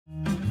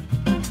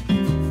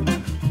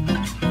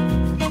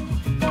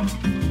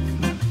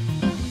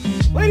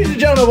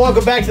gentlemen,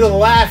 welcome back to the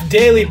Laugh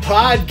Daily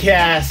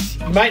Podcast.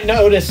 You might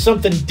notice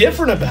something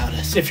different about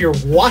us if you're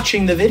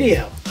watching the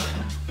video.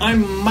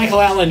 I'm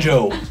Michael Allen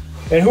Joe.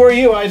 And who are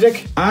you,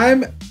 Isaac?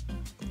 I'm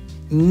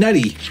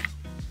Nutty.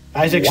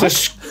 Isaac's a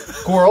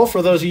squirrel,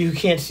 for those of you who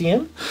can't see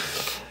him.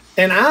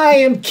 And I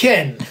am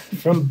Ken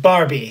from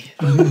Barbie.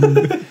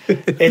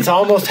 It's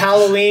almost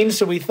Halloween,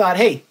 so we thought,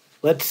 hey,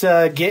 let's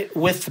get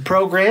with the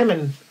program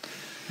and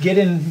get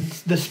in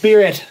the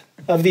spirit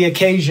of the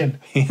occasion.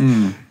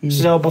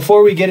 So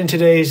before we get in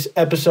today's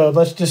episode,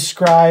 let's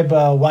describe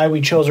why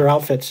we chose our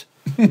outfits.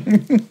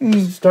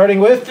 Starting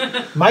with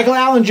Michael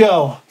Allen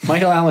Joe.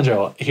 Michael Allen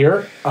Joe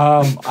here.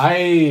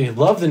 I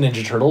love the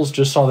Ninja Turtles.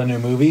 Just saw the new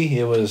movie.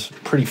 It was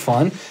pretty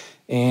fun.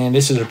 And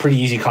this is a pretty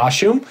easy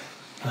costume.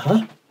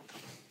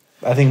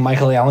 I think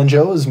Michael Allen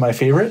Joe is my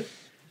favorite.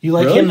 You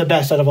like him the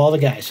best out of all the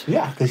guys?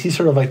 Yeah, because he's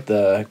sort of like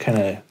the kind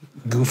of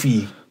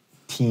goofy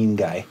teen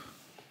guy.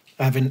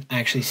 I haven't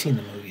actually seen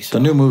the movie. So.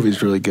 The new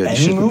movie's really good.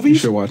 movies? You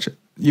should watch it.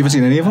 You haven't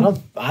seen any of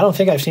them? I don't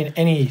think I've seen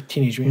any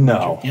Teenage Mutant Ninja.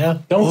 No. Yeah?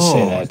 Don't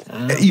say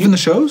that. Even the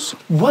shows?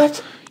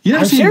 What? You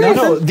never I'm seen serious?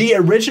 nothing? No, the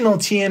original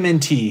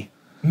TMNT.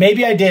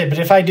 Maybe I did, but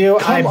if I do,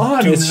 Come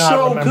on, do it's not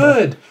so remember.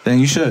 good. Then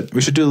you should. We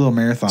should do a little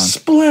marathon.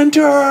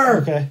 Splinter!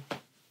 Okay.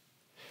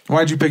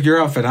 Why'd you pick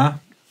your outfit, huh?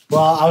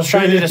 Well, I was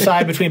trying to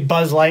decide between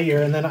Buzz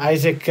Lightyear, and then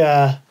Isaac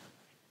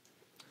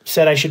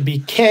said I should be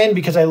Ken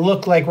because I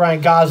look like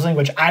Ryan Gosling,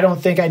 which I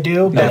don't think I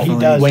do, but he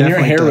does. When your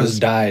Definitely hair does. was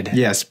dyed.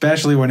 Yeah,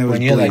 especially when it was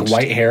When you had like bleached.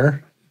 white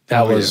hair,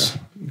 that Oh, was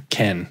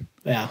Ken.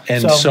 Yeah.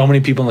 And so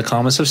many people in the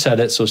comments have said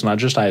it, so it's not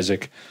just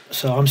Isaac.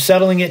 So I'm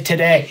settling it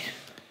today.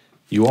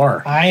 You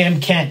are. I am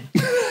Ken.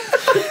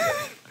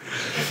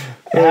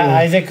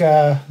 Isaac,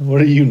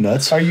 What are you,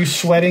 nuts? are you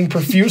sweating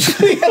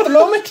profusely at the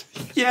moment?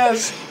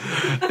 Yes.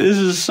 This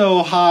is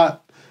so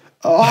hot.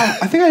 Oh,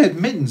 I think I had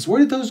mittens. Where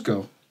did those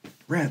go?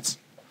 Rats.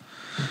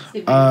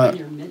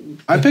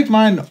 I picked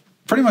mine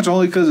pretty much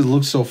only because it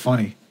looks so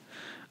funny.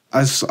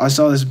 I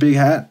saw this big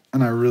hat,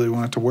 and I really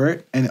wanted to wear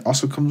it, and it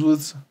also comes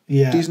with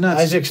these nuts.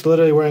 Isaac's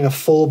literally wearing a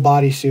full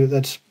bodysuit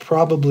that's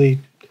probably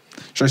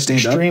Should I stand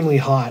up? extremely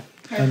hot.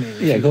 I mean,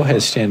 Yeah, go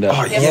ahead, stand up.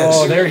 Oh, yes.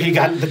 oh, there he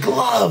got the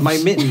gloves. My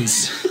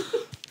mittens.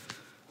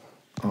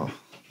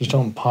 Just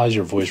don't pause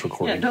your voice Yeah,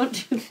 recording.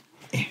 don't do.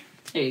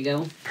 There you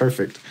go.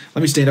 Perfect.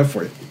 Let me stand up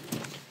for you.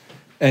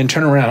 And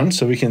turn around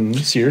so we can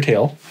see your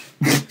tail.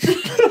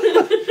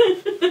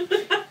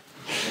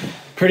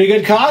 Pretty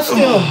good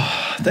costume.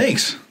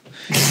 Thanks.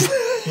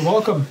 You're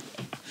welcome.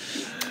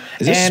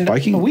 Is this And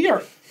spiking? we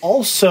are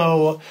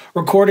also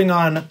recording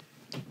on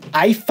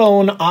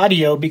iPhone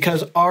audio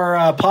because our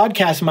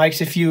podcast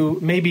mics, if you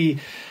maybe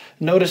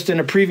noticed in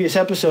a previous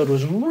episode,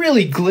 was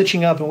really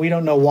glitching up and we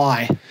don't know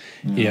why.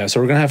 Yeah, so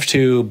we're going to have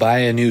to buy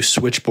a new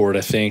switchboard,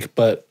 I think.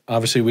 But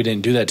obviously we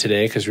didn't do that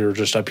today because we were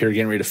just up here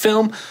getting ready to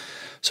film.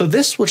 So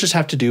this we'll just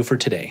have to do for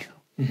today.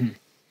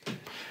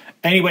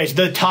 Anyways,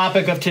 the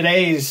topic of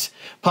today's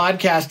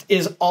podcast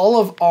is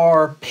all of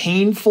our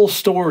painful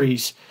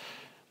stories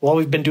while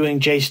we've been doing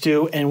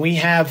JStu, and we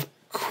have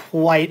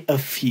quite a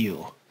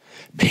few.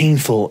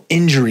 Painful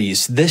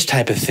injuries, this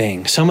type of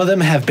thing. Some of them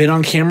have been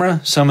on camera,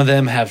 some of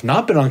them have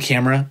not been on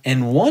camera,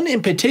 and one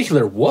in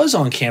particular was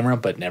on camera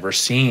but never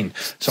seen.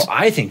 So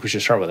I think we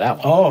should start with that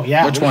one. Oh,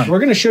 yeah. Which one? We're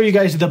going to show you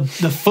guys the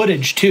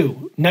footage,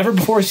 too. Never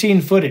before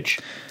seen footage.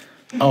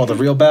 Oh, the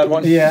real bad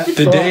one? Yeah.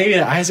 The day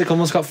that Isaac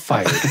almost got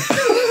fired.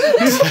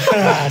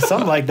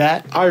 Something like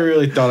that. I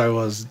really thought I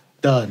was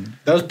done.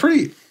 That was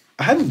pretty...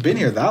 I hadn't been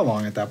here that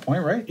long at that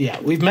point, right? Yeah,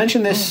 we've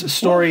mentioned this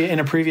story in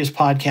a previous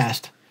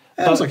podcast.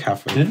 That was like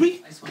halfway. Did we?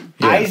 Nice one.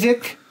 Yeah.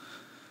 Isaac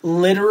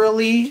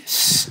literally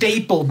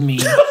stapled me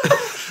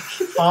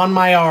on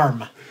my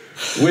arm.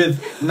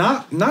 With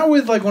not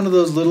with like one of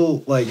those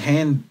little like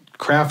hand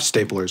craft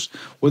staplers,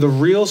 with a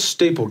real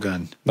staple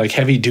gun. Like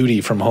heavy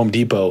duty from Home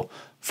Depot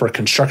for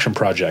construction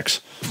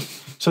projects.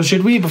 So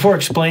should we, before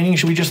explaining,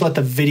 should we just let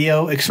the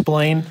video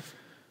explain?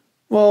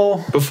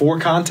 Well, Before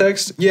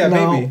context? Yeah,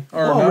 No. maybe.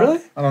 Or Oh, no? really?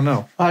 I don't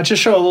know.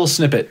 just show a little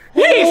snippet.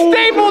 He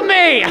stapled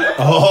me!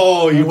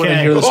 Oh, you want to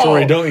hear the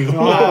story, don't you?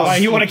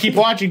 You want to keep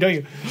watching, don't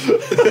you?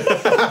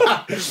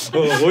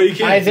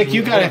 Isaac,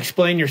 you got to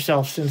explain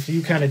yourself since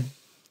you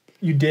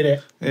did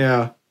it.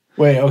 Yeah.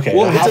 Wait, okay.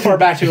 Well, how it's far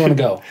back do you want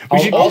to go?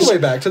 All the way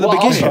back to the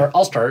beginning.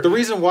 I'll start. The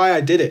reason why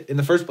I did it in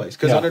the first place,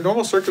 because Yeah. under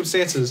normal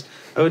circumstances,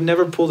 I would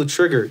never pull the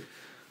trigger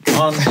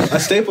on a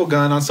staple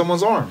gun on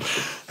someone's arm.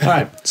 All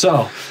right.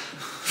 So,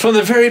 from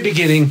the very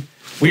beginning,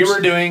 we were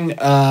doing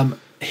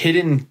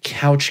hidden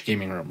couch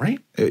gaming room, right?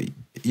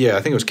 Yeah,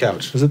 I think it was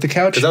couch. Was it the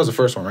couch? Because that was the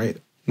first one, right?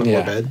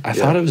 Before bed. I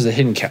thought it was the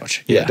hidden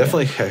couch. Yeah,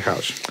 definitely a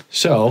couch.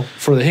 So,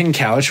 for the hidden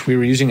couch, we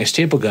were using a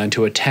staple gun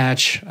to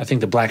attach, I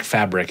think, the black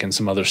fabric and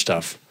some other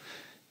stuff.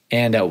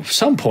 And at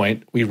some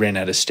point, we ran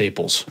out of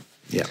staples.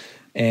 Yeah.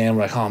 And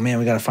we're like, oh, man,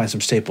 we got to find some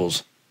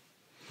staples.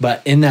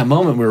 But in that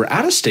moment, we were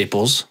out of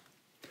staples.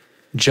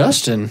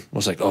 Justin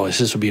was like, oh,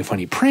 this would be a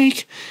funny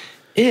prank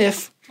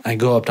if I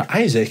go up to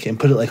Isaac and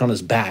put it like on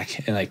his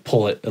back and like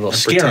pull it. It'll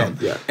scare him.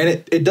 Yeah. And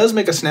it does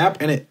make a snap,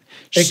 and it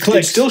clicks.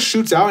 It still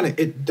shoots out, and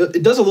it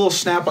does a little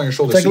snap on your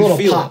shoulder. It's like so a you little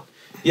feel pop. it.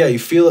 Yeah, you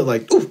feel it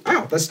like, ooh,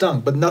 ow, that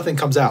stung, but nothing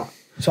comes out.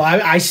 So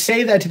I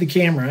say that to the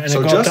camera, and I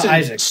go Justin up to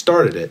Isaac.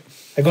 Started it.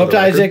 I go up to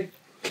Isaac,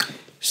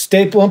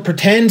 staple him,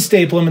 pretend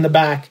staple him in the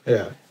back.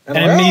 Yeah. And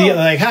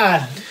immediately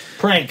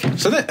prank.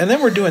 So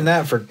then we're doing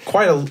that for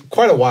quite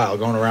a while,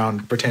 going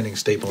around pretending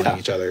stapling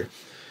each other.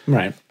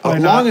 Right.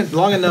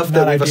 Long enough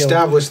that we've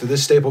established that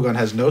this staple gun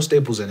has no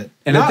staples in it.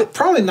 And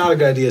probably not a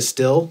good idea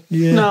still.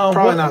 Yeah. No,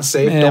 probably not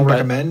safe. Don't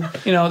recommend.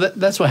 You know,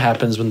 that's what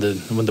happens when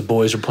the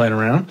boys are playing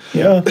around.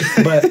 Yeah.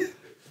 But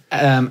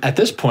at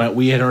this point,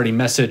 we had already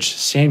messaged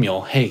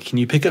Samuel, hey, can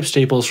you pick up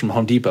staples from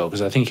Home Depot?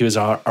 Because I think he was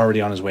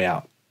already on his way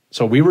out.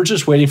 So we were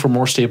just waiting for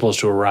more staples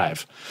to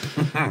arrive.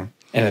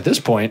 And at this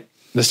point,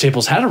 the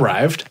staples had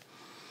arrived,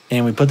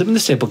 and we put them in the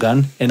staple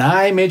gun, and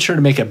I made sure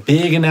to make a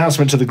big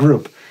announcement to the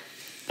group.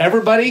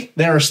 Everybody,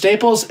 there are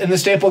staples in the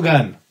staple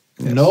gun.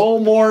 Yes. No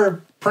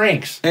more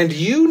pranks. And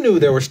you knew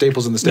there were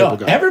staples in the staple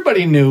gun.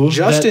 Everybody knew.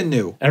 Justin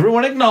knew.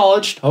 Everyone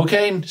acknowledged.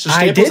 Okay, so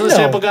staples in the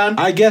staple gun.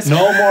 I guess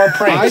no more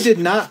pranks. I did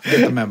not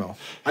get the memo.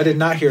 I did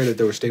not hear that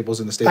there were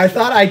staples in the staple gun. I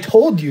thought I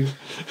told you.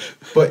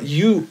 But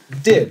you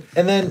did.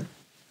 And then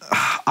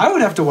I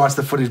would have to watch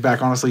the footage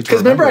back, honestly. Because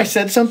remember I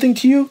said something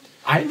to you?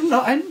 I don't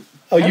know.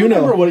 Oh, you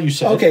remember what you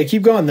said. Okay,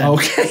 keep going then.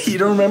 Okay, you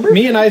don't remember?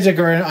 Me and Isaac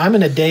I'm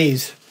in a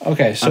daze.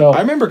 Okay, so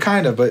I remember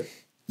kind of, but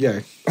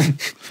yeah.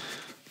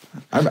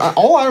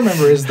 All I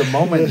remember is the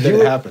moment that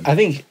it happened. I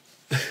think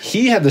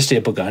he had the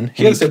staple gun.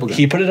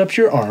 He put it up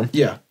to your arm.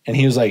 Yeah. And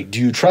he was like, do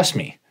you trust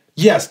me?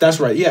 Yes, that's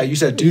right. Yeah, you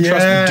said, do you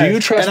trust me? Do you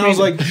trust me? And I was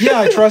like, yeah,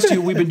 I trust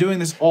you. We've been doing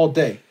this all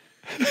day.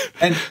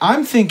 And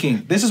I'm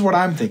thinking, this is what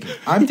I'm thinking.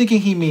 I'm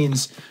thinking he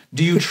means,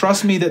 do you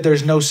trust me that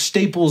there's no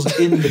staples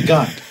in the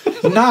gun?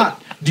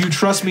 Not, do you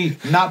trust me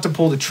not to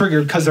pull the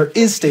trigger because there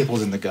is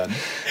staples in the gun?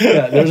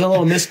 Yeah, there's a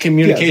little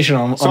miscommunication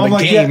on the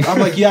game. Yeah, I'm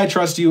like, yeah, I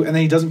trust you, and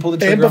then he doesn't pull the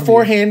trigger. And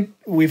beforehand,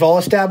 we've all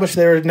established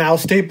there are now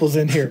staples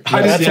in here.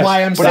 That's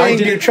why I'm saying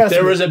you trust me.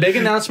 There was a big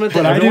announcement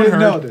that I everyone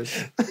didn't heard.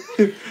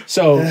 Notice.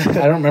 So I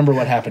don't remember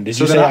what happened. Did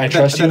you say I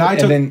trust you?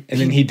 And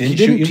then he didn't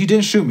shoot you? He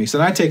didn't shoot me. So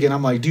then I take it and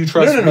I'm like, do you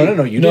trust me?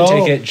 No. You didn't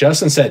take it.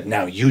 Justin said,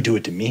 now you do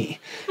it to me.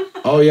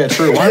 Oh, yeah,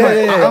 true.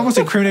 I almost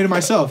incriminated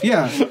myself.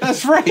 Yeah,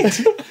 that's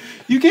right.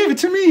 You gave it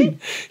to me.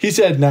 He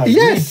said, no,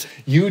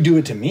 you do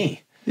it to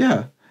me.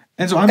 Yeah.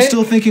 And so I'm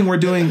still thinking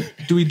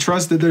do we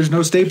trust that there's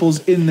no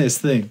staples in this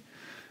thing?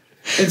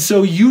 And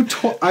so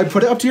I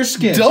put it up to your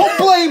skin. Don't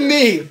blame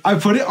me. I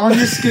put it on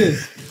your skin.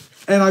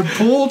 And I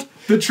pulled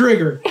the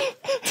trigger.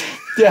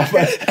 Yeah,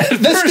 but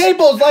the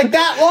staple's like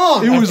that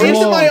long. It was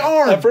into my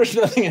arm. At first,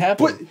 nothing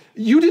happened. But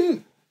you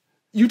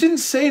didn't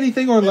say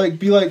anything or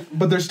be like,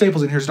 but there's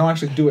staples in here, so don't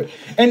actually do it.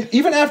 And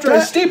even after I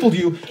stapled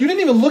you didn't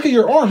even look at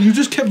your arm. You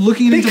just kept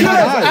looking into my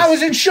eyes. Because I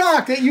was in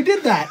shock that you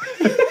did that.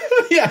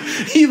 Yeah,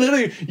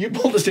 you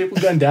pulled the staple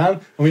gun down,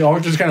 and we all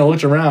just kind of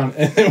looked around,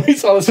 and then we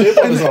saw the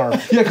staple on his arm.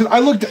 Yeah, because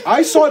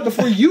I saw it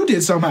before you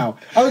did somehow.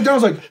 I looked down, I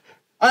was like,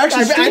 I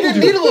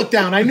didn't need to look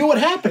down. I knew what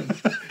happened.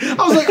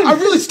 I was like, I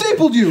really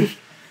stapled you.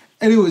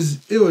 And it was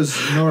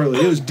gnarly.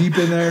 It was deep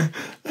in there.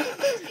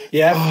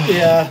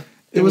 Yeah.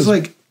 It was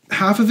like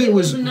half of it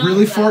was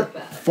really far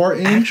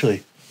in.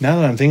 Actually, now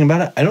that I'm thinking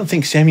about it, I don't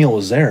think Samuel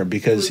was there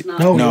because he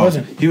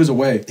wasn't. He was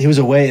away. He was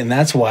away, and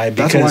that's why.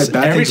 Because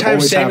every time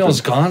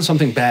Samuel's gone,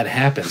 something bad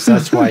happens.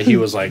 That's why he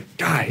was like,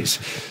 guys.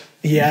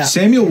 Yeah.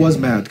 Samuel was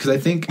mad because I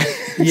think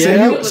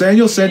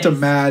Samuel sent a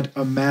mad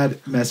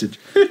message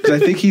because I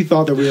think he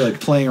thought that we were like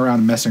playing around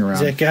and messing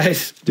around. Is it,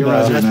 guys?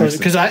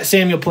 Because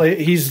Samuel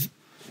he's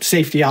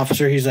safety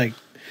officer. He's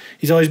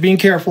always being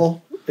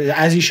careful,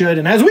 as he should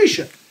and as we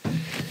should.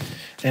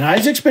 And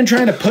Isaac's been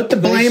trying to put the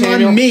blame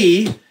on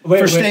me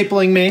for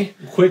stapling me.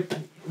 Quick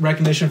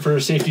recognition for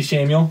safety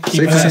Samuel.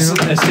 Keep us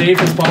as safe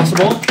as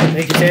possible.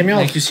 Thank you, Samuel.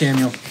 Thank you,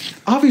 Samuel.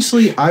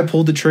 Obviously, I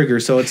pulled the trigger,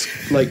 so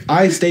it's like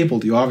I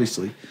stapled you,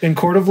 obviously. In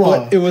court of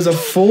law. But it was a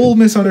full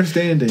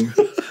misoundderstanding.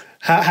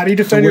 How do you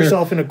defend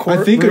yourself in a court?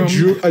 I think room?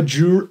 a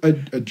jury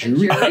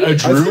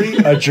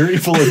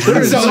full of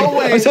juries.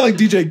 I sound like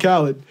DJ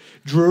Khaled.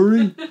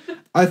 Drury.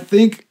 I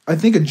think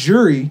a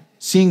jury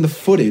seeing the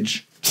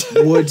footage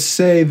would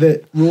say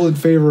that rule in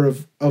favor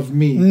of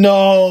me.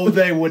 No,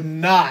 they would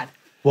not.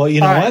 Well,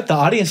 you know what? The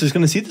audience is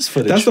going to see this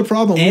footage. That's the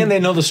problem. And they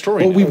know the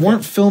story. But we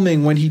weren't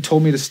filming when he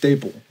told me to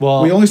staple.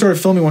 Well, we only started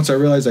filming once I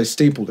realized I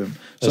stapled him.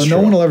 So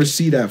no one will ever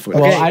see that footage.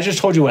 Well, I just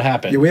told you what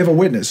happened. Yeah, we have a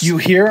witness. You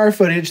hear our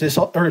footage. You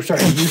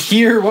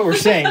hear what we're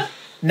saying.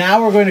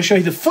 Now we're going to show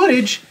you the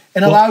footage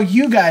and allow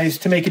you guys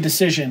to make a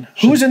decision.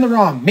 Who's in the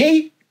wrong,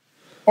 me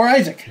or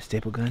Isaac? The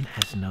staple gun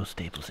has no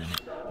staples in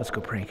it. Let's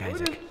go prank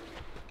Isaac.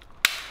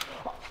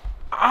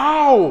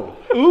 Ow!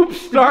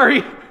 Oops,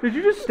 sorry. Did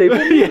you just staple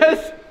me?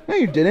 Yes. No,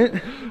 you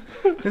didn't.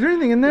 Is there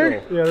anything in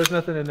there? Yeah, there's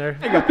nothing in there.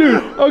 Dude,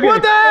 okay.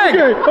 What the heck?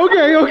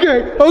 Okay.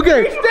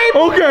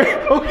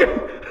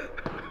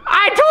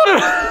 I told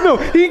him. No,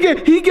 he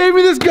gave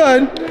me this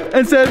gun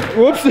and said,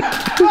 "Whoops." No,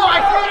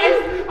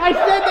 I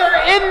said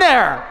they're in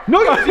there. No,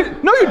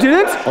 you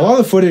didn't. A lot of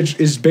the footage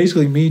is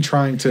basically me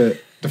trying to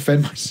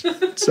defend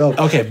myself.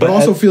 Okay, but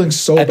also feeling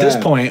so bad. At this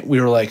point,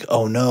 we were like,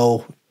 "Oh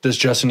no." does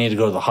Justin need to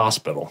go to the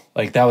hospital?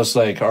 Like that was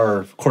like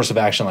our course of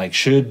action. Like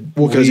should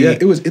because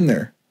it was in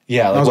there.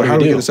 Yeah, like I was what like, how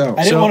do we do? get this out?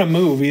 I didn't want to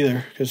move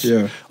either.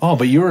 Yeah. Oh,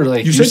 but you were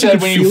like you said said you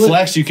when could you feel it?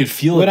 flexed, you could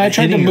feel But it. I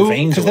tried to hitting your move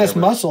veins because or that's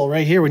whatever. muscle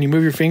right here. When you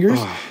move your fingers,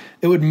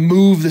 it would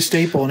move the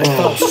staple, and it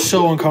felt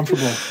so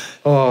uncomfortable.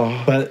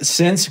 But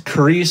since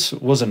Carice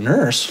was a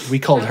nurse, we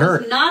called I her.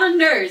 was not a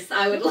nurse.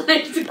 I would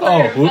like to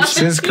clarify. whoops.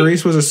 Since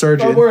Carice was a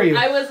surgeon. What were you?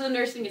 I was a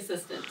nursing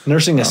assistant.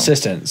 Nursing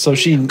assistant. So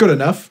she Good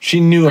enough. She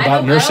knew I about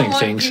don't nursing want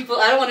things.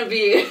 I don't want to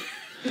be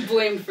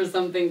blamed for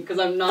something because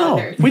I'm not a No,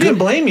 nurse. we didn't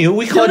blame you.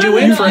 We called no, you no,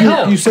 in no, for I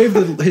help. You saved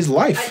his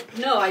life.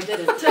 No, I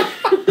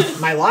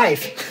didn't. My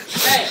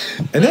life.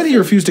 Right. And then he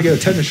refused to get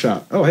a tetanus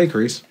shot. Oh, hey,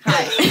 Carice.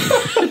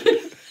 Hi.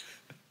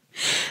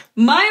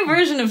 My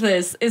version of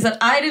this is that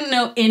I didn't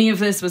know any of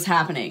this was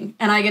happening.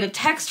 And I get a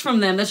text from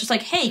them that's just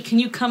like, hey, can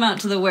you come out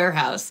to the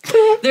warehouse?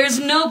 There's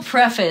no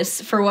preface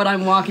for what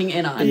I'm walking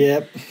in on.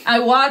 Yep. I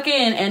walk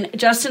in and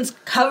Justin's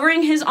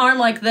covering his arm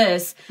like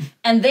this.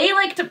 And they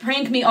like to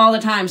prank me all the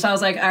time. So I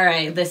was like, all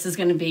right, this is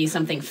going to be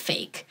something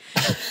fake.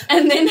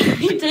 And then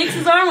he takes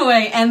his arm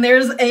away and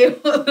there's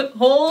a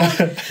whole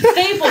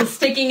staple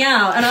sticking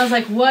out. And I was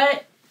like,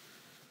 what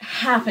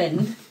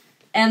happened?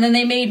 And then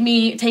they made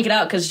me take it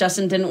out because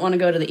Justin didn't want to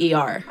go to the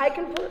ER. I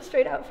can pull it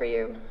straight out for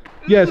you.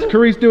 Yes,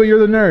 Carice, do it. You're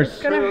the nurse.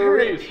 It's gonna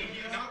hurt.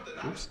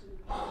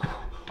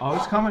 Oh,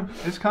 it's coming.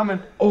 It's coming.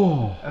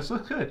 Oh, that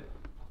looks good.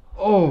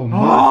 Oh,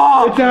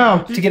 my. It's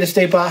out. To get a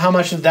staple out, how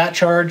much did that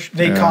charge?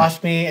 They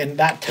cost me, and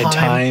that The time.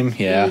 time,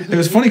 yeah. It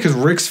was funny because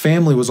Rick's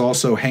family was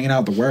also hanging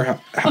out at the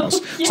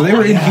warehouse. So they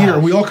were in here,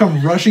 and we all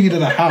come rushing into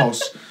the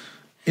house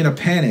in a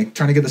panic,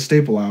 trying to get the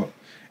staple out.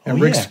 And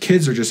Oh, Rick's yeah.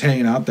 kids are just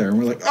hanging out there, and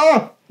we're like,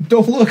 oh,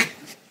 don't look.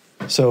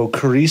 So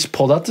Carice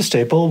pulled out the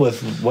staple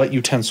with what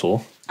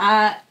utensil?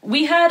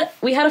 We had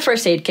a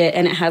first aid kit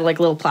and it had like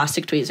little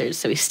plastic tweezers.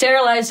 So we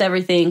sterilized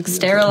everything,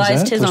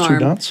 sterilized his Those two arm,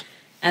 dots?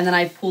 and then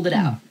I pulled it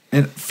out.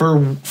 And for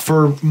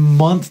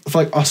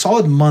like a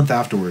solid month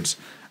afterwards,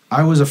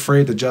 I was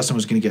afraid that Justin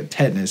was going to get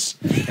tetanus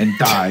and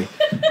die,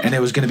 and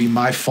it was going to be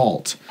my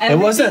fault.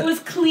 Everything wasn't- was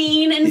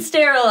clean and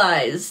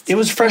sterilized. It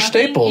was fresh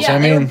Nothing- staples. Yeah, I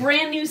they were mean,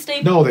 brand new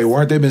staples. No, they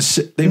weren't. They've been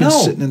sitting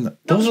in the.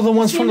 those are the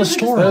ones from the They're,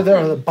 store. they're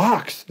in the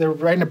box. They're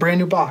right in a brand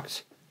new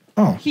box.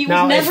 Oh, He was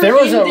Now, if never there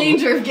was in a-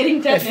 danger of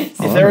getting tetanus. If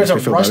that there was makes a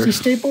me feel rusty better.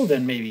 staple,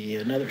 then maybe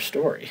another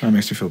story. that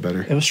makes me feel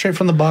better. It was straight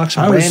from the box.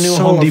 I was Brand new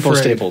so Home Depot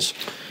afraid. staples.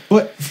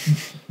 But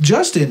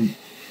Justin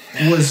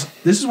was.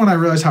 This is when I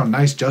realized how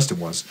nice Justin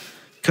was,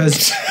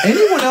 because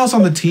anyone else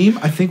on the team,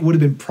 I think, would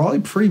have been probably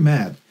pretty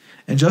mad,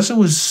 and Justin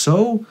was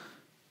so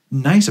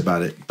nice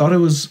about it. Thought it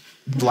was,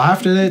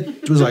 laughed at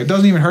it. Was like,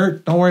 doesn't even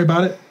hurt. Don't worry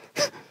about it.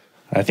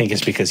 I think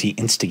it's because he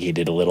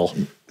instigated a little.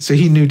 So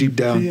he knew deep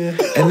down. Yeah.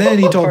 And then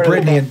he told Part of the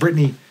Brittany, plan. and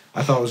Brittany,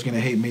 I thought was going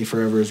to hate me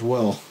forever as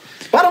well.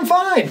 But I'm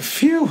fine.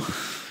 Phew.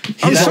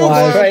 I'm He's so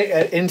alive. glad.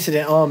 Right,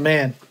 incident. Oh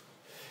man.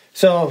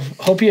 So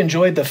hope you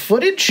enjoyed the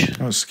footage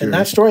was scary. and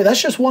that story.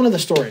 That's just one of the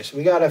stories.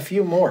 We got a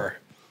few more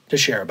to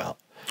share about.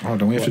 Oh,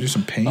 don't we have to do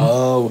some pain?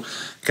 Oh,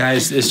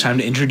 guys, it's time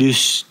to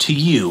introduce to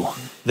you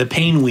the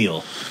pain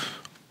wheel.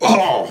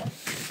 Oh,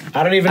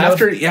 I don't even know.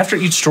 After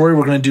each story,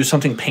 we're going to do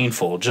something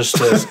painful just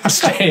to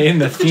stay in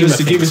the theme. just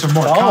to of give you things. some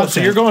more Oh, content.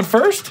 so you're going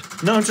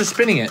first? No, I'm just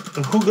spinning it.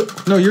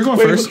 No, you're going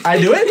first. I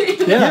do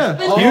it? Yeah.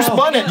 You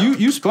spun it.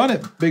 You spun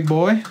it, big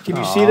boy. Can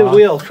you see the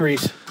wheel,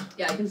 Carice?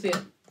 Yeah, I can see it.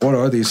 What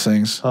are these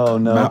things? Oh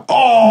no!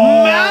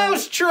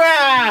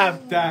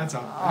 Mousetrap! That's a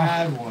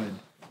bad one.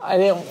 I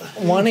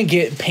didn't want to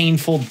get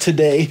painful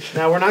today.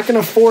 Now, we're not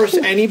going to force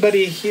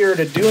anybody here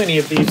to do any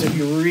of these if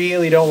you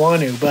really don't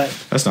want to, but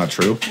That's not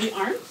true. We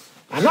aren't?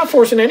 I'm not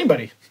forcing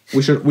anybody.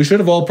 We should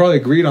have all probably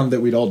agreed on that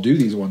we'd all do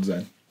these ones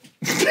then.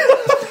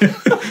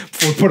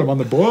 Before we put them on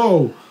the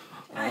whoa.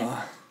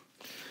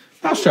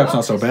 Mousetrap's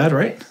not so bad,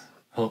 right?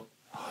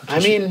 I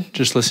mean,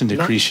 Just listen to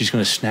Cree. She's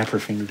going to snap her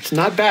fingers. it's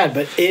not bad,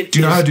 but it Do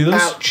you know is- how to do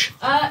this? Ouch.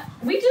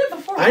 We did it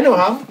before. I know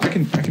how. I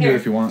can do it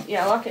if you want.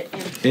 Yeah, lock it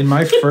in. In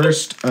my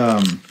first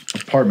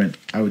apartment,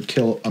 I would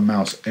kill a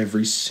mouse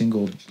every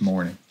single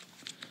morning.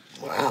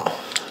 Wow.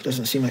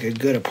 Doesn't seem like a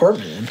good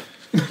apartment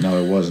then.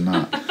 No, it was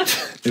not.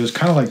 It was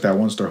kind of like that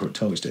one-star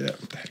hotel we stayed at.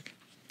 What the heck?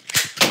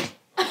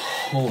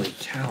 Holy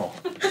cow!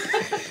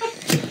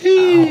 Are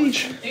you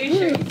sure?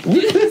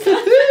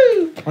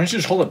 Why don't you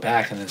just hold it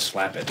back and then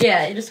slap it?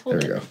 Yeah, you just hold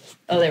There we it. go.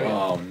 Oh, there we go.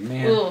 Oh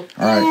man! Ooh. All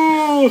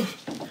right.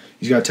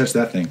 You got to touch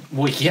that thing.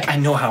 Well, yeah, I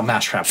know how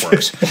mousetrap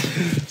works.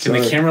 Can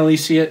the camera at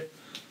least see it?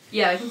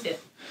 Yeah, I can see it.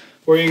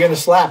 Where are you going to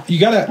slap? You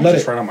got to let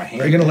Just it. right on my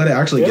hand. Are you going to let it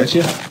actually get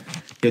you?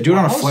 Yeah, do it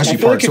on a I fleshy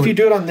feel part. like if so you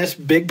do it on this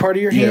big part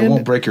of your Yeah, it hand,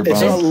 won't break your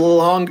It's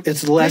bone.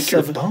 it's less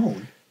of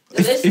bone.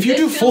 if you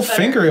do full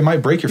finger, it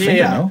might break your finger,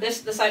 yeah. no?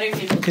 The side of your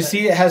hand. because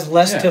see, it has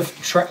less Yeah.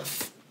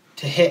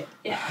 to hit.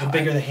 Yeah. The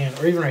bigger the hand,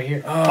 or even right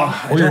here.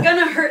 Or your, It's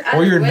gonna hurt.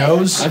 or your either way.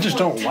 nose, I just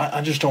don't want.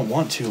 I just don't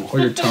want to. or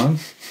your tongue.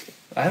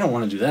 I don't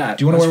want to do that.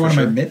 Do you want to wear one That's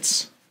of for my sure.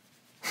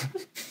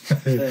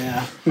 mitts?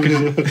 Yeah,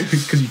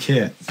 Because you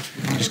can't.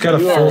 You just got a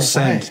You are full a-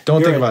 send.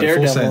 Don't you're think a about it.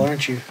 Full daredevil, send.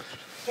 aren't you?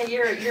 Yeah,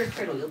 you're a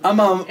turtle. You'll I'm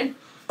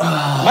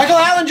Michael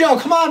Allen Joe,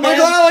 come on, man.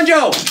 Michael Allen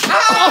Joe.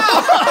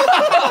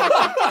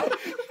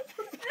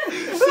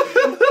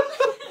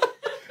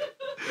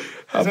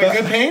 Is that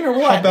good pain or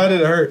what? How bad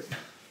did it hurt?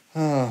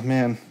 Oh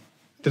man,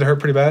 Did it hurt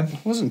pretty bad? it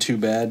wasn't too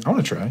bad. I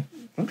want to try.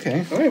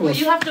 Okay. All right, Well,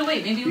 you have to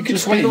wait. Maybe you can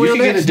Just wait. You can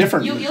get a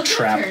different You'll get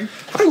trap. a turn.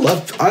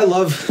 I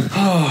love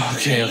Oh,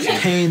 okay.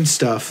 pain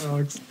stuff.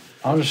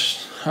 I'll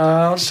just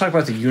talk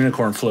about the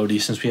unicorn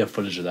floaty since we have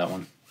footage of that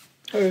one.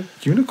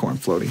 Unicorn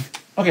floaty.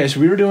 Okay, so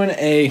we were doing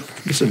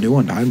It's a new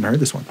one. I haven't heard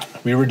this one.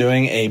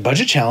 a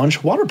budget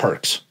challenge water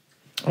parks.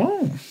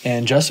 Oh.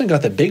 And Justin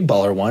got the big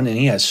baller one, and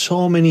he has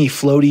so many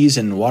floaties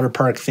and water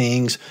park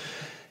things.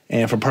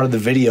 And for part of the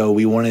video,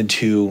 he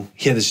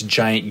had this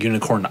giant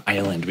unicorn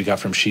island we got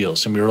from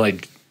Shields, and we were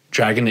like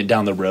dragging it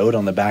down the road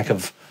on the back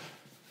of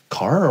a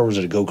car, or was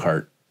it a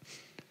go-kart?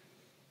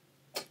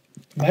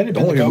 Might have been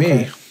Don't the look at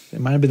me. go-kart.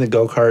 It might have been the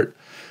go-kart.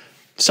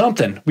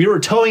 Something. We were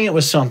towing it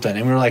with something,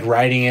 and we were like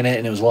riding in it,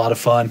 and it was a lot of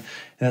fun.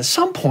 And at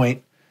some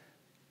point,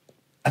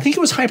 I think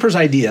it was Hyper's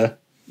idea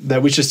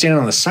that we should stand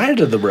on the side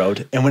of the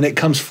road, and when it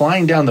comes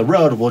flying down the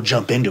road, we'll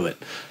jump into it.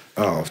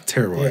 Oh,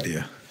 terrible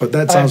idea. But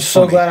that I'm sounds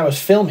so funny. glad I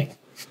was filming.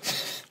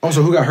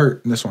 Also, who got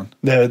hurt in this one?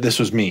 This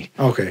was me.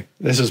 Okay.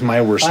 This is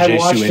my worst I JStu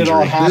watched it injury.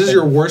 all happen. This is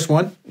your worst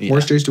one? Yeah.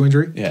 Worst JStu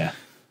injury? Yeah.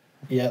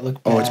 Yeah, it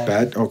looked bad. Oh, it's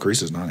bad? Oh,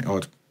 Grease is not. Oh,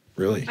 it's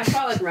really. I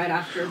saw it right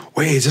after.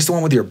 Wait, is this the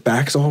one with your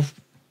back's all?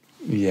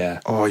 Yeah.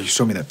 Oh, you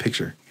showed me that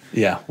picture.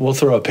 Yeah. We'll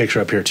throw a picture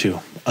up here too.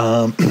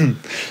 But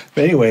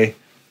anyway,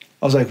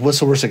 I was like, what's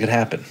the worst that could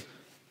happen?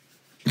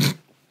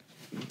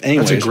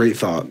 Anyways, That's a great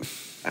thought.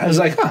 I was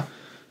like, I'll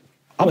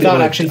be Without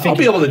able actually to, I'll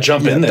be thinking able to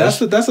jump in That's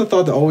this. the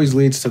thought that always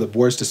leads to the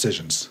worst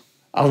decisions.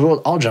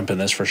 I'll jump in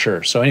this for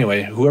sure. So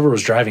anyway, whoever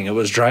was driving it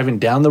was driving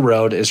down the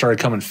road. It started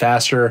coming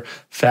faster,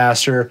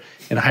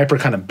 and Hyper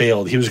kind of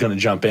bailed. He was going to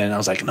jump in. I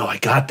was like, no, I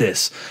got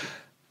this.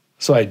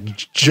 So I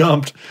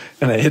jumped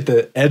and I hit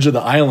the edge of the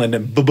island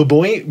and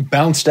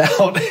bounced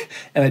out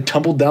and I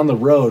tumbled down the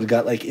road.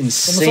 Got like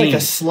insane. Almost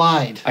like a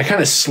slide. I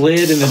kind of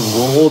slid and then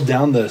rolled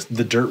down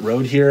the dirt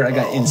road here. I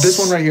got insane. This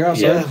one right here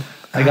outside? Yeah,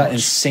 I got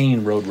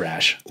insane road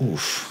rash.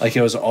 Oof. Like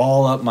it was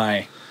all up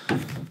my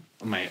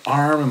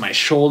arm and my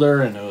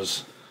shoulder, and it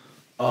was.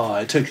 Oh,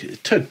 it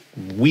took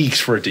weeks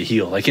for it to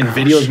heal. Like in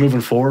videos moving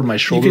forward, my You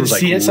shoulder can was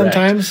like see it wrecked.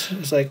 sometimes.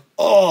 It's like,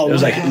 oh, It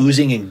was like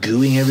oozing and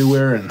gooing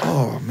everywhere, and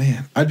Oh,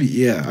 man. I'd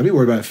be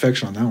worried about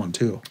infection on that one,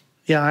 too.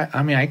 yeah,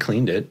 I mean, I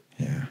cleaned it,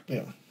 Yeah.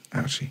 Yeah.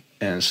 Ouchie.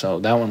 and so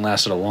that one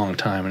lasted a long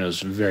time, and it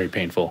was very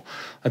painful.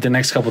 Like the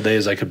next couple of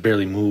days, I could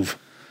barely move.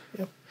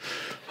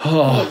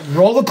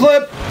 Roll the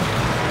clip.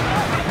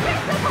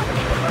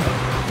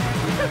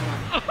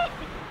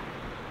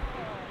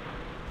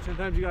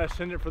 Sometimes you gotta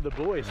send it for the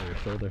boys.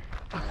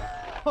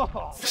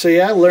 So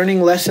yeah,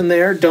 learning lesson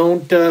there.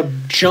 Don't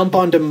jump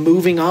onto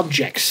moving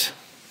objects.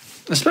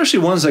 Especially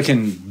ones that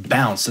can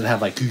bounce that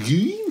have like that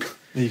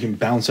you can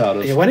bounce out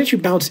of. Yeah, why didn't you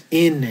bounce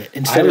in it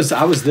instead of?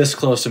 I was this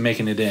close to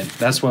making it in.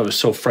 That's why it was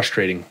so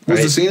frustrating. Was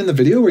right? the scene in the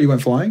video where you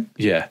went flying?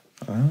 Yeah.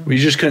 We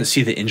just couldn't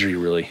see the injury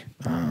really.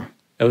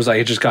 It was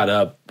like it just got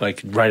up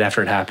like right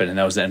after it happened, and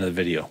that was the end of the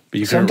video. But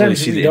you couldn't really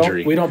Sometimes see the we don't.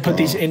 injury. We don't put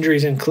these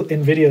injuries in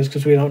videos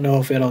because we don't know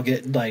if it'll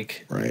get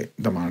like. Right.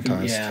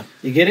 Demonetized. Yeah,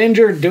 you get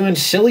injured doing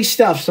silly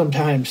stuff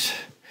sometimes.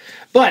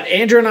 But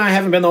Andrew and I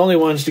haven't been the only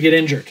ones to get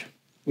injured.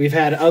 We've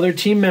had other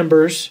team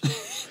members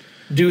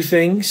do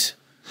things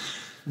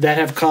that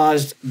have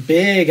caused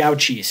big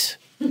ouchies.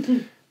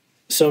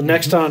 So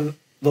next on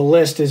the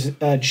list is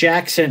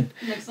Jackson.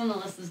 Next on the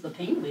list is the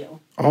pain wheel.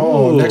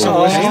 Oh, next on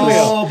the list.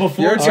 Oh,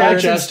 before Your turn,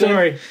 Jackson's Justin.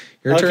 story.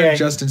 Your Okay. turn,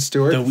 Justin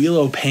Stewart. the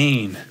wheel of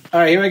pain. All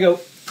right, here we go.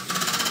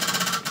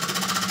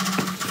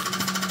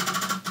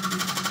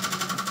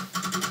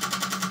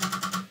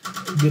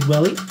 Good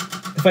welly.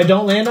 If I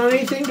don't land on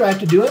anything, do I have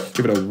to do it?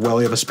 Give it a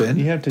welly of a spin.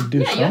 You have to do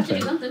Yeah, you have to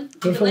do something.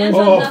 If it for lands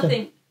one. on Oh.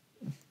 nothing,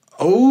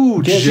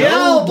 Oh,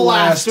 Gel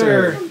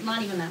blaster. it's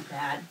not even that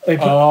bad. Wait,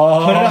 put it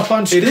up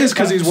on It screen is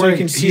because he's so you wearing.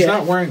 can see He's it.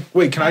 not wearing.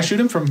 Wait, can I shoot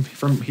him from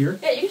here?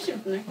 Yeah, you can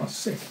shoot from there. Oh,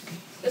 sick.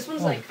 This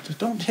one's like, Just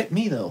don't hit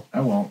me though.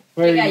 I won't.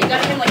 Where yeah, you- you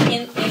got him like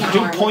in the Do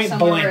arm, point like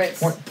somewhere blank.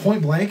 where it's.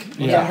 Point blank.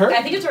 Does that hurt?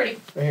 I think it's already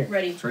Right here.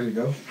 ready. It's ready to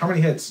go. How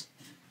many hits?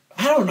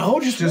 I don't know,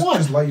 just one.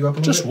 Just light you up a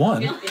little Just bit?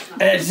 one. Feel like it's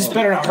not. It's just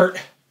better not hurt.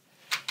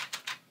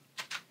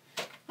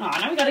 Oh,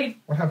 now we gotta.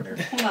 What happened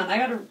here? Hold on, I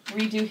gotta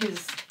redo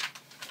his.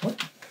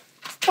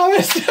 Oh,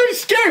 it's so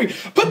scary.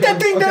 Put that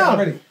thing Okay, down. I'm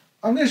ready.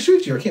 I'm gonna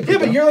shoot you. I can't. put Yeah, it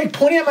but down. you're like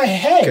pointing at my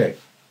head. Okay.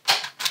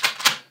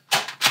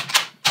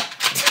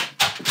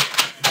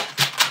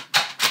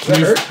 Does that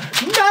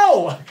hurt?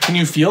 No! Can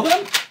you feel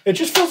them? It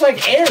just feels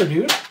like air,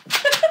 dude.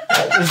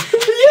 Yes!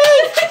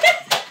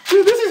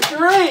 Dude, this is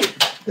great.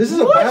 This is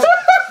a bad.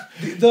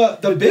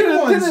 The big It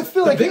ones. didn't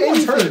feel the like big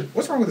ones anything. hurt.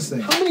 What's wrong with this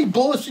thing? How many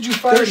bullets did you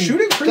fire? They're at me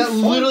shooting pretty that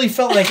fun. literally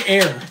felt like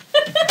air.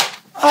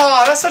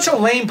 Oh, that's such a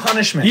lame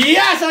punishment.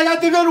 Yes, I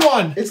got the good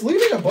one. It's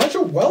leaving a bunch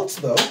of welts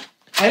though.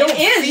 I don't It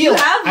is. feel You it.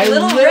 have I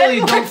little literally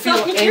red don't marks feel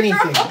on your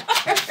anything.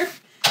 arm.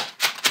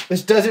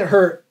 This doesn't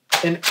hurt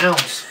an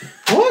ounce.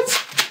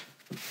 What?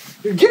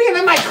 You're getting him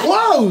in my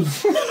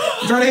clothes.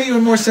 I'm trying to hit you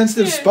in more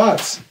sensitive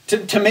spots.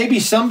 To maybe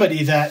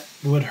somebody that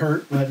would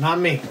hurt, but not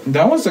me.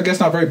 That one's, I guess,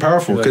 not very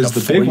powerful Like because a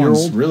the big ones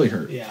 4-year-old? really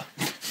hurt. Yeah.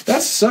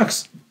 That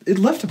sucks. It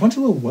left a bunch of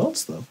little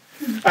welts, though.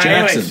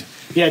 Anyways,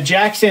 yeah,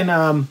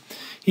 Jackson,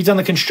 he's on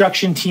the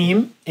construction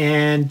team,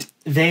 and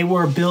they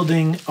were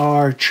building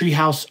our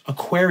treehouse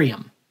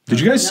aquarium. Did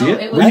you guys see No,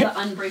 it? it was the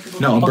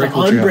Unbreakable. No, Tree.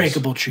 Unbreakable the Treehouse.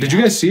 Unbreakable Treehouse. Did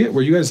you guys see it?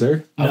 Were you guys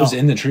there? I was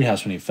in the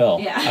treehouse when he fell.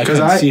 Yeah. Because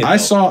couldn't see it, I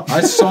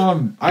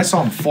though.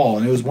 saw him fall,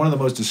 and it was one of the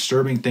most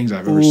disturbing things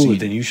I've ever Ooh, seen.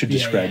 then you should Yeah,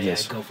 describe yeah,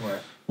 this. Go for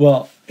it.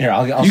 Well, here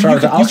I'll You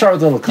start. can- I'll start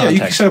with a little Yeah, you can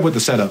context. set up with the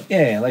setup.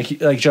 Yeah,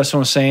 like Justin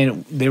was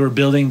saying, they were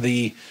building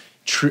the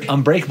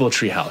unbreakable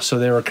treehouse. So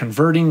they were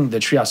converting the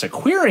treehouse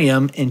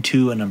aquarium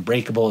into an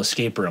unbreakable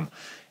escape room,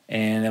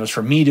 and it was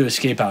for me to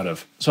escape out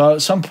of. So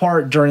at some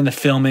part during the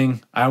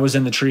filming, I was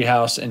in the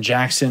treehouse, and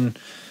Jackson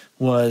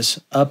was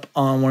up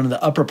on one of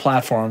the upper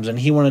platforms, and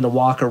he wanted to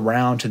walk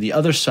around to the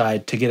other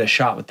side to get a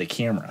shot with the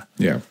camera.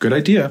 Yeah, good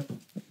idea.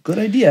 Good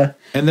idea.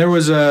 And there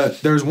was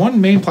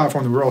one main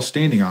platform that we were all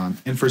standing on,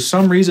 and for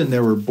some reason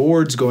there were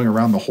boards going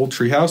around the whole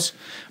treehouse,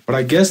 but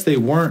I guess they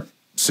weren't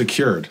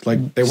secured,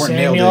 like they weren't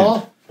nailed in.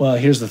 Samuel, Well,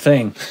 here's the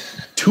thing.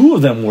 2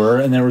 of them were,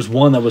 and there was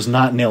one that was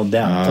not nailed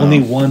down. Only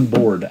one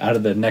board out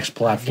of the next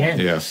platform. again,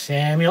 Yeah.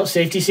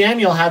 Safety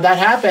Samuel, how'd that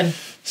happen?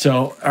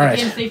 So, all right.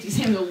 Again, Safety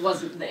Samuel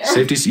wasn't there.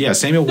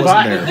 Samuel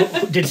wasn't there.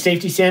 But did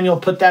Safety Samuel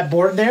put that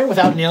board there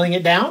without nailing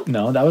it down?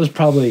 No, that was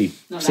probably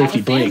No, that Safety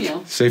was Blake.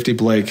 Samuel. Safety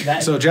Blake.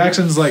 That- So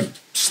Jackson's like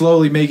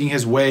slowly making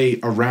his way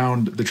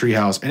around the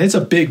treehouse, and it's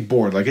a big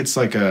board. Like it's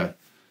like a.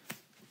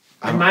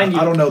 And mind you,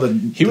 I don't know the.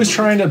 He was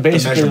trying to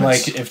basically,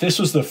 measurements. like, if this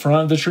was the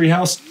front of the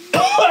treehouse,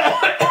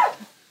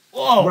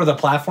 where the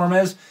platform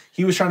is,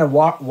 he was trying to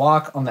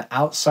walk on the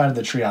outside of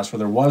the treehouse where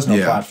there was no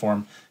Yeah.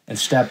 platform and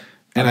step.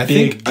 And a I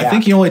big think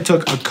gap. he only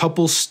took a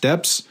couple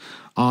steps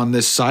on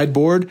this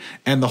sideboard,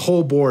 and the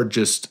whole board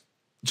just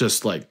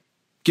like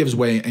gives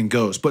way and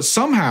goes. But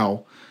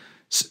somehow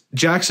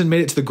Jackson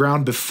made it to the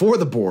ground before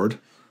the board,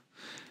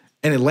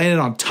 and it landed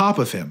on top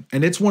of him.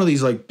 And it's one of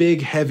these like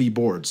big heavy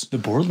boards. the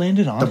board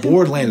landed on The him?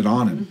 board landed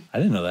on him. I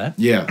didn't know that.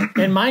 Yeah,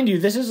 and mind you,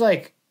 this is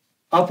like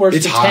upwards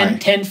It's to high.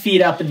 10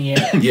 feet up in the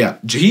air. yeah.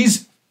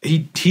 He's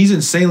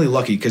insanely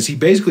lucky because he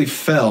basically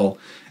fell,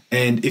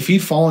 and if he'd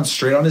fallen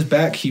straight on his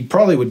back, he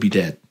probably would be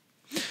dead.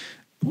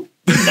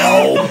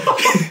 No.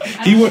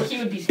 He would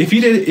be if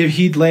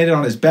he'd landed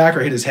on his back or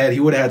hit his head, he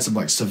would have had some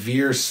like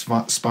severe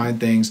spine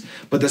things.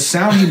 But the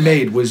sound he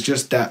made was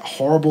just that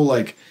horrible,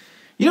 like,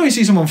 you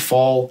see someone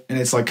fall and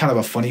it's like kind of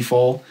a funny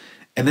fall,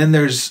 and then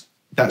there's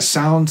that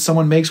sound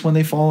someone makes when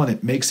they fall, and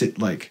it makes it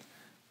like,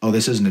 oh,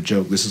 this isn't a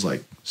joke, this is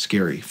like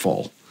scary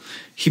fall.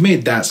 He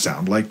made that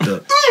sound, like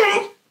the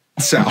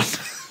sound,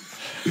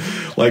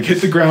 like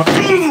hit the ground,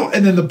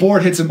 and then the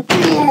board hits him.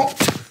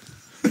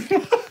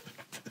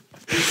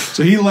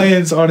 So he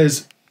lands on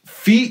his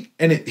feet,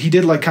 and he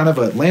did like kind of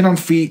a land on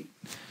feet,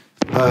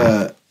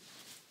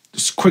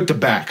 just quick to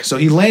back. So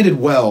he landed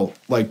well,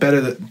 like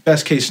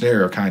best case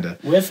scenario, kind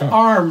of. With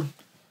arm.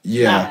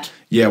 Yeah, out.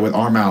 yeah, with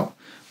arm out.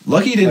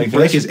 Lucky he didn't Like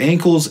break this? his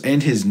ankles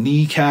and his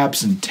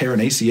kneecaps and tear an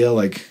ACL.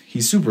 Like,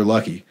 he's super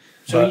lucky.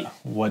 So But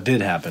what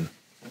did happen?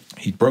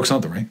 He broke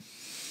something, right?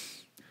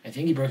 I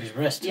think he broke his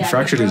wrist. Yeah,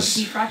 fractured he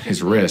his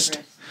fractured wrist.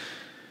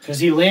 Because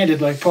he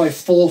landed like probably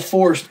full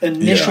force,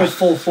 initial Yeah.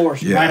 full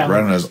force. Yeah, right on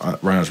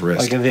right on his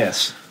wrist. Like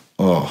this.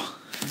 Oh,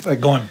 Like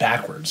going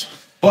backwards.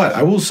 but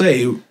I will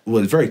say it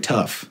was very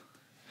tough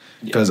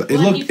because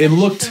Well, he it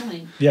looked.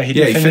 filming. Yeah,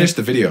 Yeah, he finished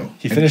the video.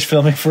 He finished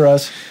filming for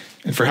us.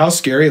 And for how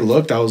scary it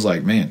looked, I was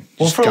like, man.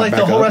 Well, just for got like the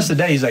back whole up. rest of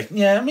the day, he's like,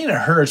 "Yeah, I mean, it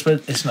hurts,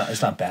 but it's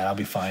not bad. I'll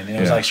be fine." And it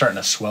was Yeah. like starting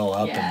to swell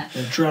up. Yeah.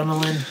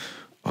 Adrenaline.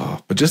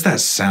 But just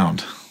that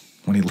sound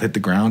when he hit the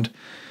ground,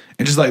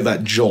 and just like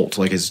that jolt,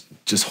 like his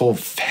just whole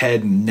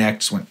head and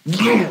neck just went.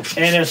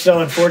 And it's so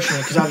unfortunate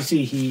because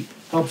obviously he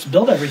helps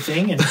build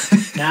everything, and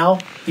now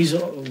he's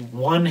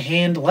one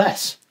hand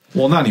less.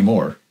 Well, not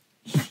anymore.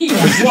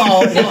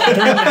 Well, during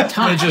that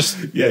time. It just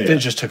Yeah, yeah. it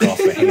just took off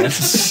my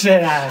hands.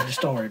 Just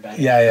don't worry about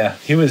it. Yeah.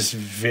 He was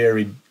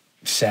very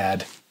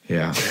sad.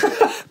 Yeah,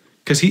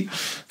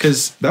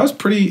 because that was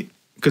pretty.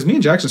 Because me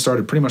and Jackson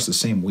started pretty much the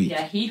same week,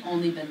 Yeah, he'd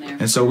only been there.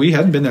 and so we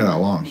hadn't been there that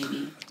long.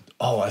 Maybe.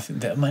 Oh, I think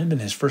that might have been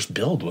his first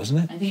build,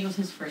 wasn't it? I think it was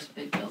his first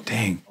big build.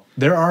 Dang.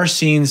 There are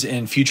scenes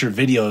in future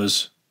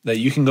videos that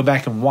you can go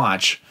back and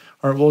watch,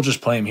 or we'll just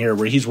play him here,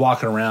 where he's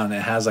walking around and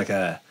it has like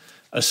a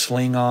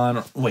sling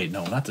on. Wait,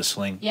 no, not the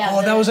sling.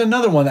 Yeah, that was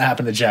another one that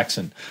happened to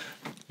Jackson.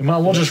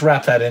 We'll just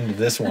wrap that into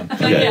this one.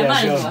 Yeah,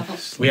 might sure. as well.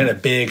 We had a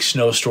big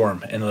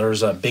snowstorm, and there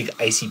was a big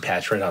icy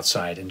patch right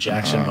outside. And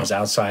Jackson was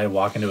outside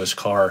walking to his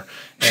car,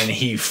 and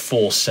he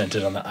full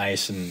scented on the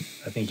ice, and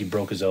I think he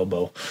broke his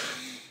elbow.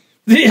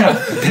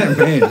 Yeah, Yeah,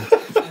 man.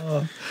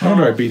 I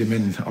wonder I beat him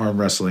in arm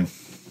wrestling.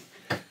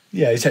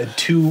 yeah, he's had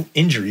 2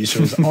 injuries to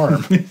his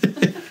arm. I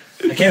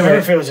can't remember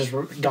if it was his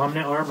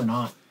dominant arm or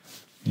not.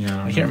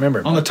 Yeah, I can't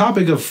remember. On the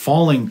topic of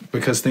falling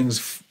because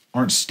things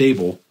aren't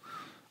stable,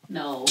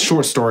 No.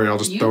 Short story. I'll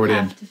just throw it in.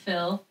 You have to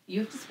fill. You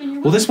have to spin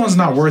your. Well, this one's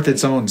not worth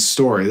its own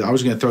story. I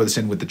was going to throw this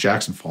in with the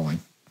Jackson falling.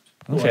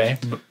 Okay,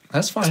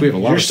 that's fine. So we have a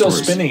lot You're of still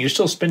stories. spinning. You're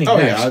still spinning. Oh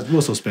next. yeah, I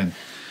will still spin.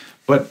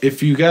 But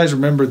if you guys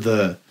remember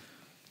the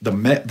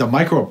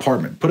micro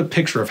apartment, put a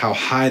picture of how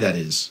high that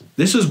is.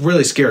 This is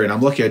really scary, and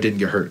I'm lucky I didn't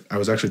get hurt. I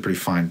was actually pretty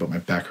fine, but my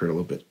back hurt a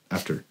little bit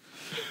after.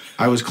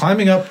 I was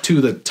climbing up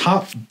to the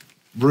top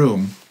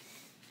room.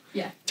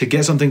 Yeah. To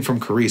get something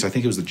from Carice. I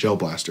think it was the gel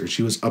blaster.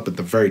 She was up at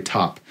the very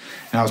top,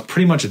 and I was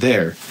pretty much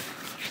there.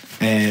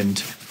 And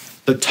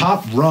the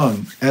top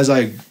rung, as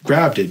I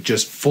grabbed it,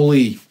 just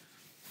fully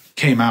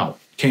came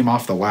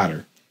off the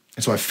ladder,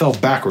 and so I fell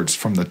backwards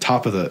from the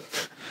top of the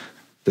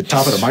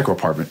micro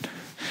apartment.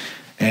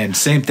 And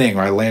same thing,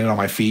 where I landed on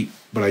my feet,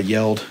 but I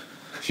yelled.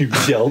 You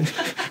yelled?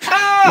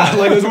 Ah!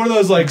 Like it was one of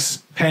those like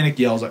panic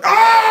yells, like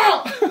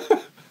ah!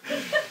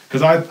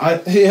 Because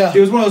it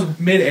was one of those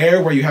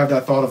mid-air where you have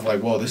that thought of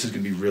like, whoa, this is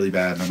gonna be really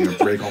bad, and I'm gonna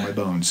break all my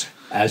bones.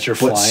 As you're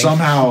But flying.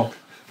 somehow,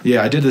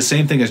 yeah, I did the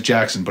same thing as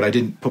Jackson, but I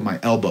didn't put my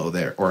elbow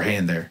there or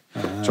hand there.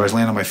 So I just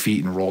landed on my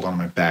feet and rolled on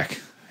my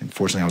back. And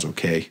fortunately, I was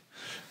okay.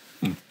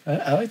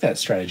 I like that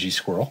strategy,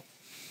 Squirrel.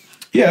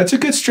 Yeah, it's a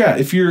good strat.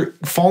 If you're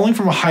falling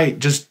from a height,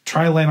 just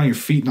try and land on your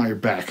feet, not your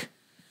back.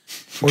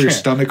 Or your Okay.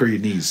 stomach or your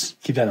knees.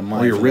 Keep that in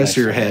mind. Or your for the wrist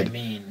or next your one. head.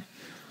 Mean.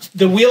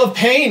 The wheel of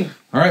pain.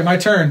 All right, my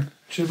turn.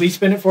 Should we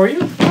spin it for you?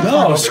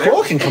 No,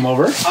 Squirrel can come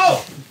over.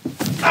 Oh!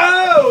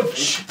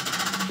 Ouch!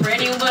 For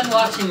anyone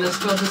watching, this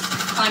girl just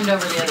climbed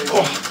over the other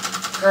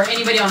thing. Or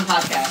anybody on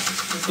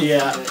podcast.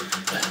 Yeah.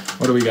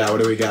 What do we got?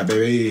 What do we got,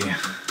 baby?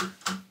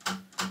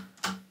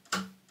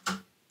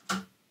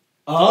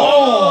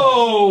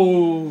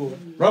 Oh!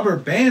 Rubber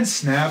band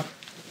snap.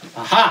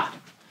 Aha!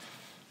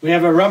 We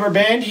have a rubber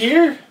band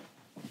here,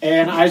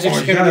 and Isaac's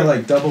Or you gonna gotta get-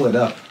 like double it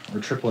up or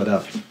triple it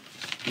up.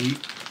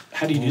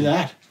 How do you do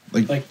that?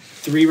 Like, Like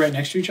 3 right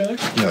next to each other?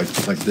 yeah,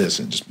 like this.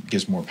 It just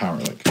gives more power.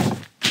 Like,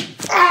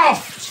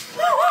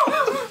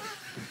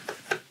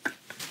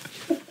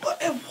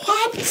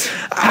 What?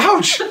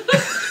 ouch!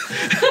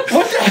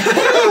 What the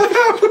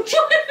hell? Ouch!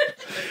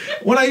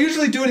 When I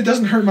usually do it, it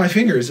doesn't hurt my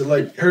fingers. It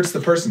like hurts the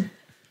person.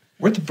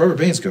 Where'd the rubber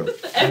bands go?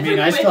 I mean,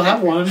 I still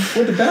have one.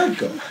 Where'd the bag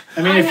go?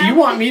 I mean, if you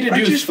want me to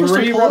Aren't do you supposed to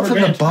 3 pull it rubber from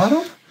the bands,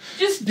 bottom?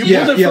 Just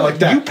Yeah, like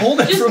that. You pulled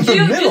it Just from the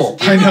do- middle.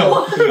 just I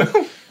know.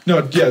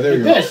 No, yeah, there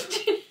you go. this.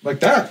 Like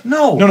that?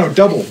 No. No,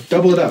 double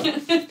it up.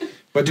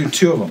 But do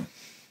 2 of them.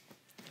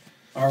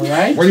 All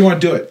right. Where do you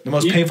want to do it? The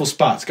most painful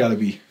spot's got to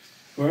be.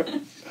 Where- Why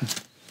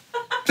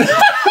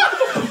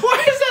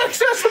is that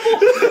accessible?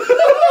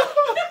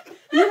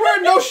 You're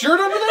wearing no shirt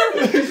under there?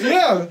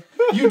 Yeah.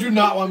 You do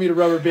not want me to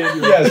rubber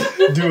band you. Yes,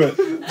 do it.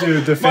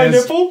 Dude, the My fans,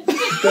 nipple?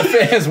 the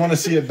fans want to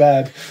see it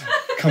bad.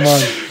 Come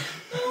on.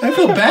 I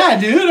feel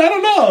bad, dude. I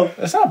don't know.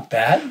 That's not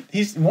bad.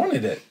 He's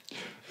wanted it.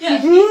 Yeah,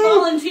 he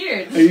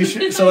volunteered. Are you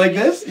sure? So like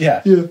this?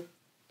 Yeah. Yeah.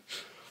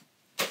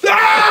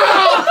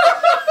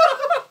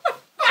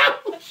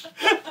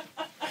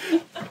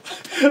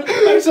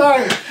 I'm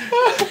sorry.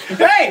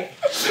 Hey!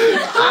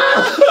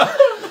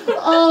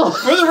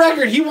 For the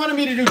record, he wanted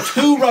me to do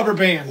 2 rubber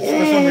bands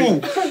for some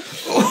reason.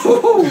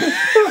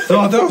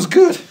 Oh, that was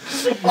good.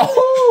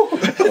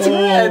 It's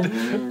red.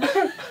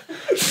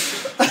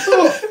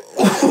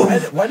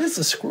 Why does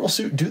the squirrel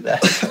suit do that?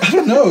 I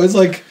don't know. It's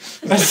like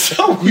That's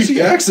so easy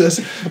weird. access.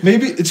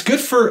 Maybe it's good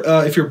for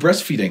if you're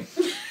breastfeeding.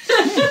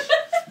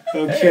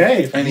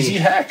 Okay. Easy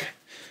hack.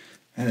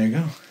 And there you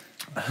go.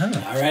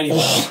 Alrighty.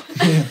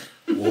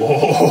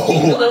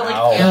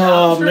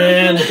 Oh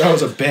man. That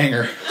was a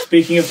banger.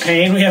 Speaking of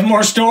pain, we have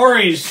more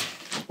stories.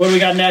 What do we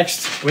got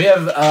next? We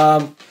have,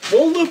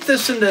 we'll loop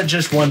this into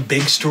just one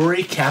big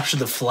story, capture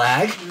the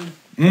flag.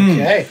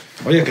 Okay.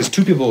 Oh yeah, because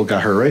 2 people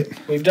got hurt,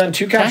 right? We've done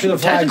 2 capture the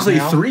flags Technically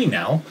now. 3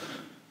 now.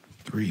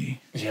 3.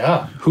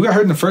 Yeah. Who got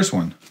hurt in the first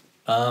one?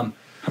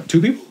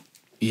 2 people?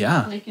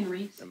 Yeah. Blake and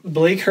Reese.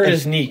 Blake hurt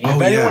his knee. If Oh,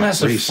 anyone yeah, has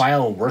to Reese.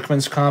 file a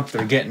workman's comp,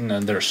 they're getting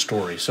their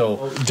story.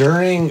 So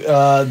during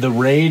the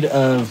raid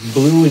of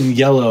blue and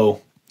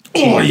yellow,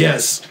 Oh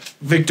yes,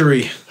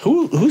 victory.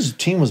 whose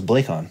team was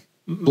Blake on?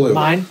 Blue.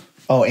 Mine.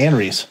 Oh, and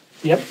Reese.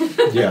 Yep.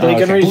 Yeah. Blake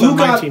and Reese Blue on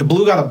my got team.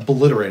 Blue got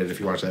obliterated. If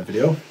you watch that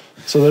video,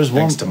 So there's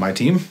thanks to my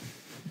team.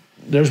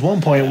 there's one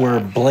point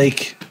where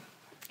Blake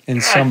and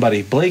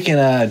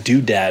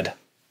Doodad,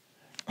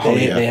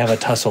 they have a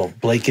tussle.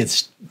 Blake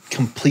gets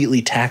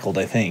completely tackled,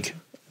 I think.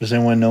 Does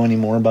anyone know any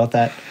more about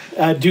that?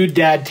 Dude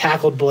dad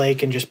tackled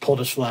Blake and just pulled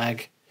his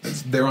flag.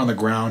 They're on the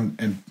ground,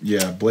 and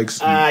yeah, Blake's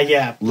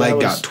Yeah. leg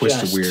that got was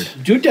twisted just- weird.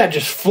 Dude dad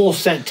just full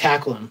sent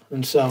tackle him.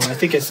 And so I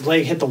think his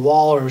leg hit the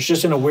wall or was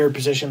just in a weird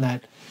position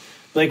that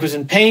Blake was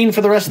in pain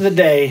for the rest of the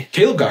day.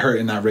 Caleb got hurt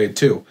in that raid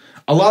too.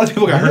 A lot of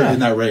people got hurt in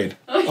that raid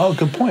Oh,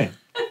 good point.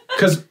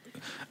 because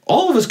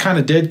all of us kind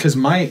of did. Because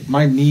my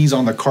knees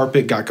on the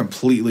carpet got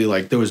completely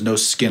like there was no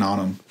skin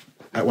on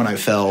them when I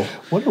fell.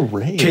 What a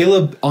raid.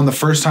 Caleb on the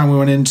first time we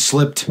went in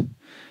slipped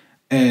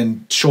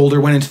and shoulder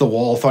went into the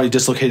wall. Thought he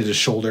dislocated his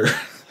shoulder.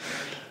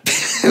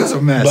 It was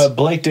a mess. But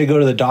Blake did go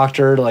to the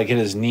doctor to like get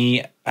his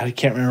knee. I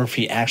can't remember if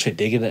he actually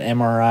did get an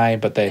MRI,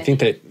 but I think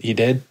that he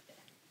did.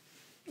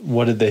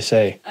 What did they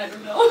say? I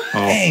don't know.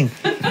 Dang.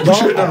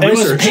 Well, it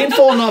was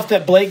painful enough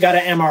that Blake got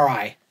an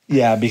MRI.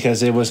 Yeah,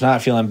 because it was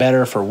not feeling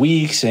better for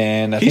weeks,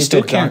 and He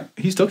still can't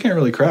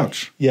really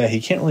crouch. Yeah,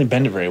 he can't really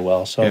bend it very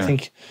well. So Yeah. I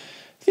think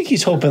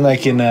he's hoping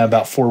like in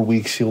about 4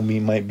 weeks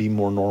might be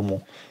more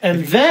normal.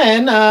 And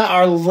then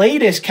our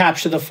latest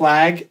capture the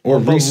flag. Or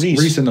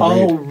Reese in the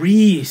Oh, raid.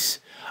 Reese.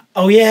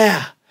 Oh,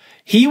 yeah.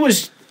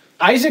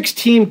 Isaac's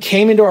team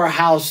came into our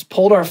house,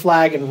 pulled our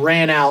flag, and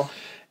ran out.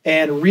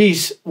 And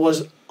Reese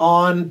was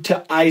on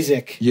to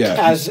Isaac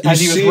as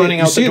he was running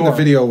out the door. You see in the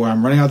video where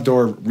I'm running out the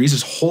door, Reese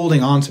is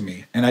holding on to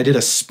me. And I did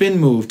a spin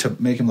move to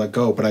make him let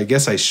go. But I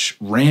guess I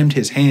rammed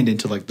his hand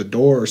into like the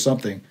door or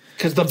something.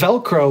 Because the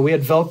Velcro, we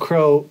had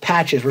Velcro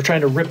patches. We're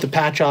trying to rip the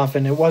patch off,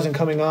 and it wasn't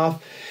coming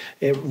off.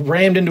 It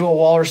rammed into a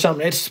wall or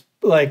something. It's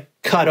like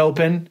cut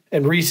open,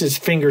 and Reese's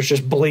fingers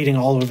just bleeding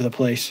all over the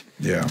place.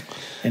 Yeah.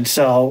 And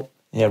so...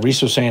 Yeah,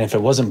 Reese was saying if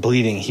it wasn't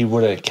bleeding, he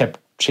would have kept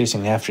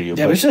chasing after you.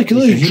 Yeah, but it's like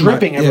literally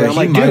dripping everywhere. I'm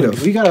like, dude,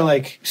 have. we got to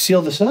like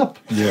seal this up.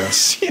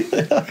 Yes.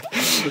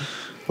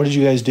 What did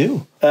you guys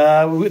do?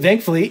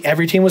 Thankfully,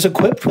 every team was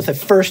equipped with a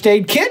first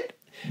aid kit.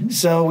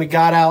 So we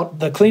got out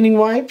the cleaning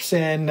wipes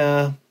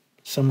and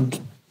some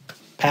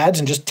pads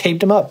and just taped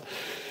them up.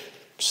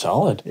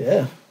 Solid.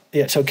 Yeah.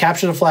 Yeah, so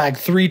capture the flag,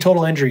 3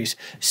 total injuries.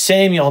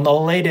 Samuel, in the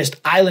latest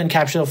island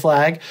capture the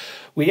flag,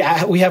 we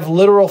have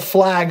literal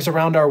flags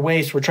around our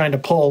waist. We're trying to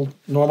pull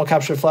normal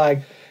capture the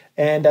flag.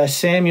 And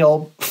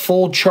Samuel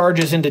full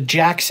charges into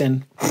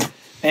Jackson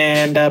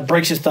and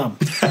breaks his thumb.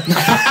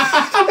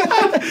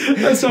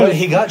 But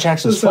he got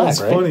Jackson's flag,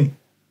 right? Funny.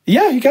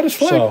 Yeah, he got his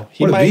flag. So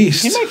he What a might,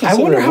 beast. he might I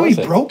consider wonder it how he worth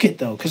it. broke it,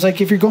 though. Because, like,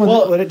 if you're going,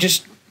 Well- it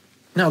just...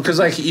 No, because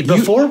like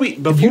before we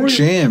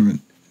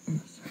jam.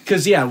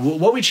 Because, yeah,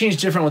 what we changed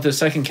different with the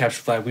second capture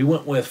flag, we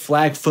went with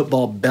flag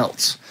football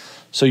belts.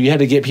 So you had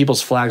to get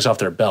people's flags off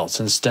their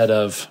belts instead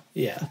of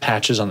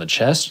patches on the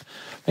chest.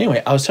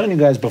 Anyway, I was telling you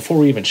guys before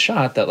we even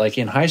shot that, like,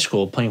 in high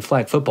school playing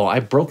flag football, I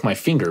broke my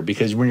finger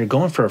because when you're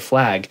going for a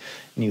flag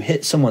and you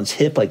hit someone's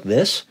hip like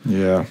this,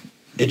 Yeah.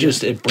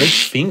 it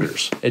breaks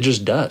fingers. It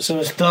just does. So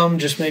his thumb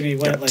just maybe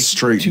went, Got like,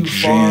 straight too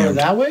far jammed.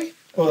 that way?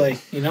 Or,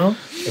 like, you know?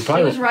 It It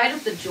probably was right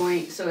at the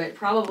joint, so it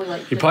probably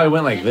like. He probably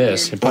went like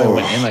this. He probably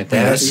went in like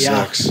that. Man, that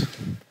sucks.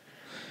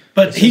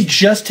 But he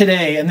just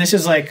today, and this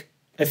is like,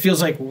 it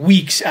feels like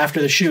weeks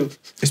after the shoot,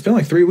 It's been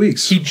like 3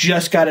 weeks. he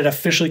just got it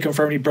officially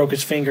confirmed he broke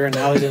his finger, and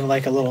now he's in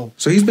like a little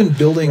So he's been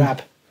building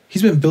wrap.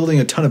 He's been building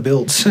a ton of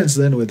builds since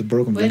then with the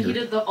broken When finger.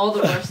 he did all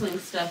the wrestling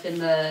stuff in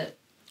the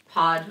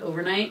pod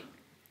overnight,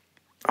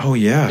 Oh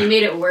he yeah.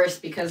 made it worse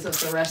because of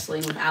the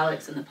wrestling with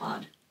Alex in the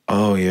pod.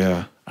 Oh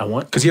yeah. I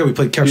want. Because we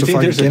played Do capture you think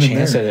flag there's a again in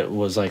chance that there. it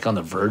was like on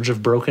the verge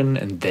of broken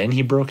and then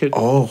he broke it?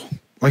 Oh,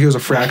 like it was a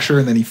fracture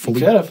and then he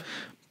fully Could have.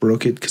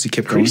 broke it because he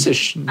kept going. Reese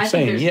is I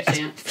saying, think yeah. there's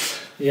a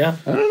chance. Yeah.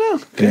 I don't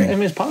know. Dang. I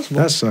mean, it's possible.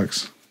 That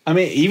sucks. I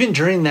mean, even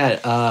during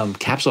that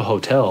capsule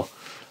hotel,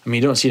 I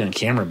mean, you don't see it on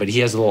camera, but he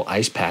has a little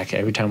ice pack.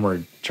 Every time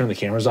we're turning the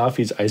cameras off,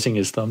 he's icing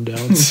his thumb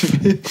down.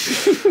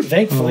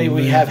 Thankfully,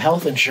 we have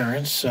health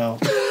insurance, so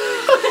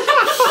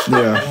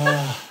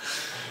Yeah.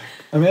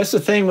 I mean, that's the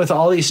thing with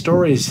all these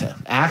stories.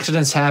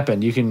 Accidents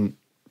happen. You can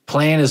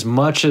plan as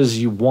much as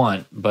you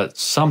want, but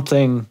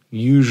something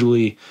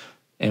usually,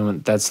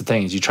 and that's the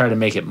thing, is you try to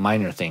make it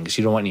minor things.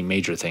 You don't want any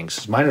major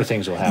things. Minor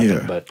things will happen,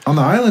 Yeah. but On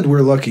the island,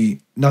 we're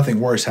lucky nothing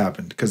worse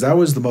happened because that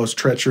was the most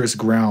treacherous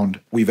ground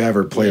we've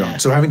ever played on.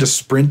 So having to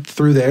sprint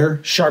through there,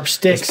 sharp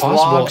sticks, it's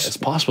possible. logs. It's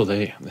possible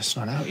it's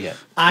not out yet.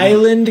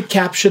 Island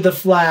capture the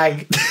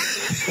flag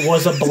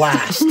was a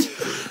blast.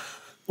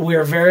 We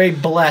are very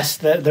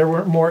blessed that there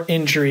weren't more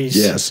injuries.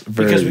 Yes,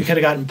 very. because we could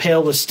have gotten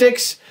impaled with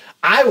sticks.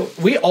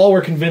 We all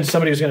were convinced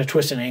somebody was going to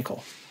twist an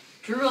ankle.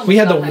 Drew almost We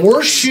had got the that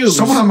worst too. shoes.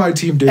 someone on my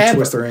team did Ever.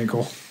 twist their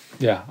ankle.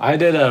 Yeah, I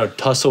did a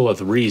tussle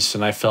with Reese,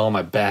 and I fell on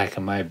my back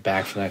for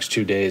the next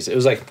 2 days. It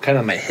was like kind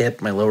of my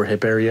hip, my lower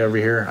hip area over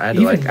here. I had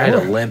to Even I had a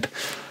more. limp.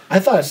 I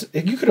thought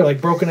you could have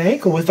like broken an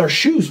ankle with our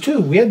shoes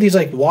too. We had these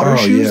like water Oh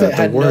shoes yeah, that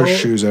had the worst no.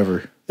 shoes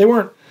ever. They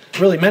weren't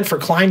really meant for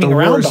climbing The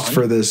around worst on.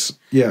 for this.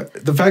 Yeah,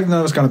 the fact that none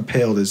of us got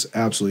impaled is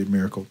absolutely a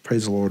miracle.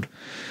 Praise the Lord.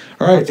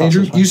 All right,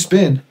 Andrew, you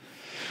spin.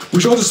 We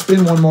should all just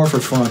spin one more for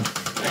fun.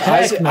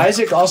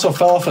 Isaac also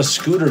fell off a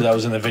scooter that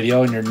was in the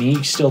video, and your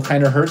knee still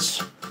kind of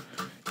hurts.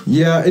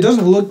 Yeah, it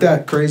doesn't look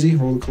that crazy.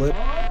 Roll the clip.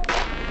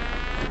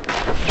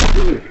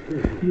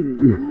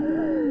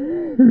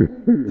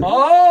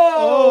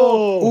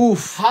 Oh,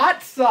 Oof.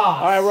 hot sauce!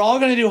 All right, we're all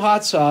gonna do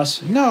hot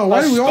sauce. No,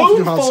 why do we all have to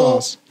do hot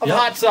sauce? of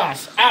hot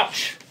sauce.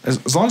 Ouch!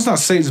 As long as it's not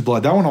Satan's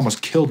blood, that one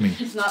almost killed me.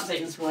 It's not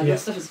Satan's blood. Yeah.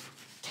 This stuff is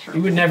terrible.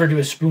 You would never do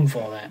a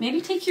spoonful of that. Maybe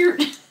take your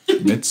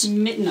It's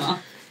mitten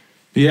off.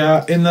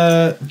 yeah. In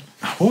the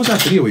what was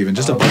that video even?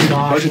 Just a budget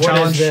Gosh, what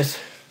challenge. is this?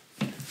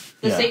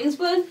 The Yeah. Satan's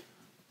blood?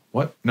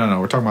 What? No,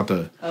 we're talking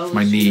about Oh,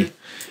 my knee. shit.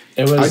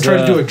 It was. I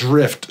tried to do a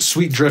drift,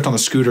 sweet drift on the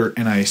scooter,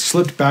 and I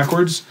slipped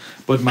backwards,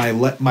 but my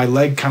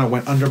leg kind of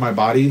went under my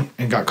body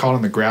and got caught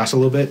in the grass a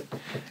little bit,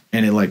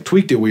 and it like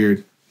tweaked it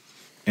weird,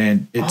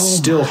 and it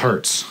still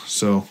hurts.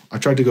 So I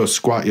tried to go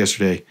squat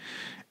yesterday,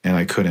 and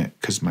I couldn't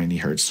because my knee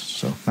hurts.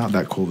 So not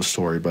that cool of a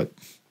story, but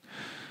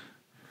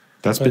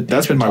That's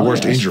been my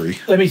worst injury.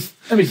 Let me see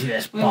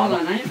this Wait, hold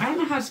bottle. on. I don't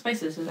know how to spice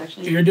this. Is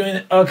actually. You're doing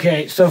it.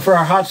 Okay, so for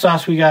our hot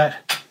sauce, we got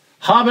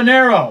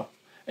habanero.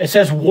 It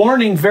says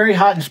warning, very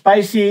hot and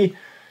spicy.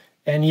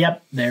 And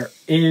yep, there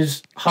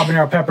is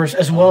habanero peppers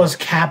as well as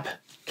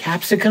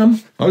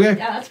capsicum. Okay.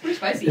 Yeah, that's pretty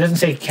spicy. It doesn't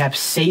say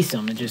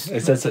capsaicum. It just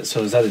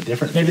So is that a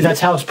different? maybe that's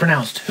how it's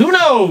pronounced. Who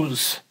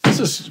knows? This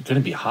is going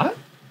to be hot.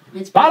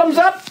 It's Bottoms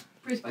up,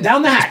 pretty spicy.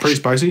 down the hatch. Pretty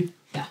spicy.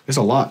 Yeah. It's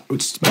a lot.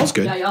 It smells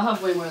good. Yeah, y'all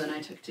have way more than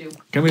I took too.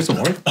 Can we get some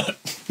more?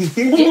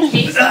 It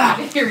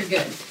tastes very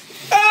good.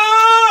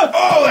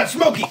 Oh, that's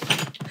smoky.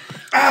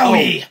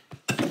 Owie.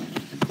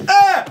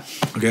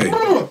 Okay.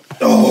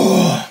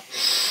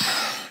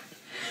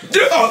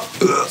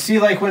 See,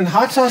 like when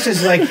hot sauce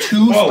is like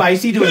too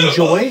spicy to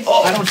enjoy,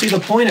 I don't see the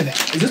point of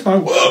it. Is this my?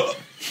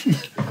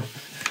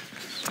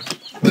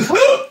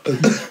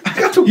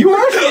 You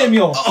are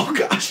Samuel. Oh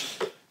gosh.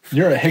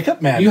 You're a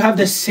hiccup man. You have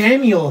the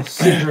Samuel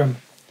syndrome.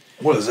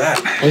 What is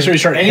that? Let's really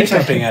start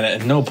Anytime. hiccuping at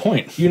it at no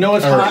point. You know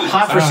it's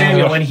hot for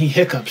Samuel when he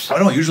hiccups. I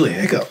don't usually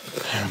hiccup.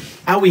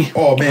 Owie.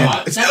 Oh man.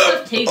 That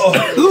stuff tastes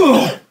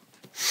good.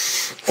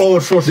 Oh,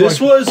 it's so This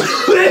was.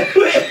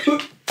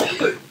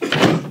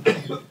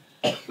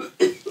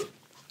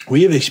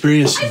 We have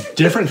experienced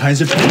different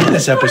kinds of pain in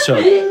this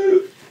episode.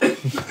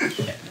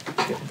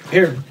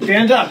 Here,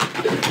 stand up.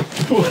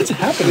 What's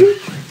happening?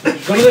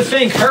 Go to the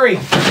sink. Hurry.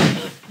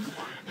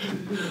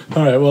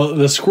 All right. Well,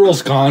 the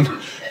squirrel's gone.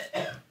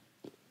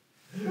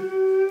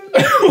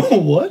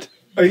 What?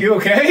 Are you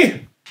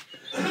okay?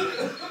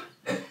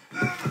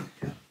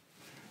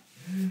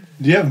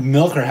 Do you have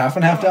milk or half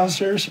and half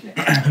downstairs?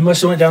 I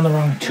must have went down the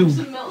wrong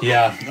tube.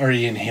 Yeah, or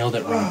you inhaled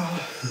it wrong.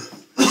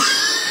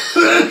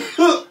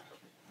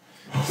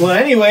 Well,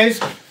 anyways,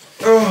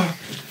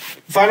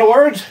 final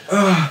words.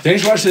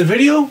 Thanks for watching the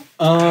video.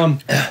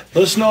 Let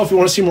us know if you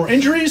want to see more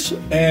injuries,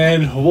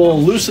 and we'll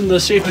loosen the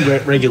safety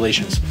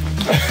regulations.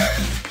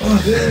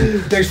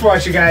 Thanks for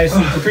watching, guys.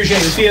 Appreciate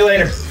it. See you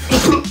later.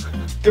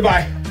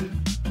 Goodbye.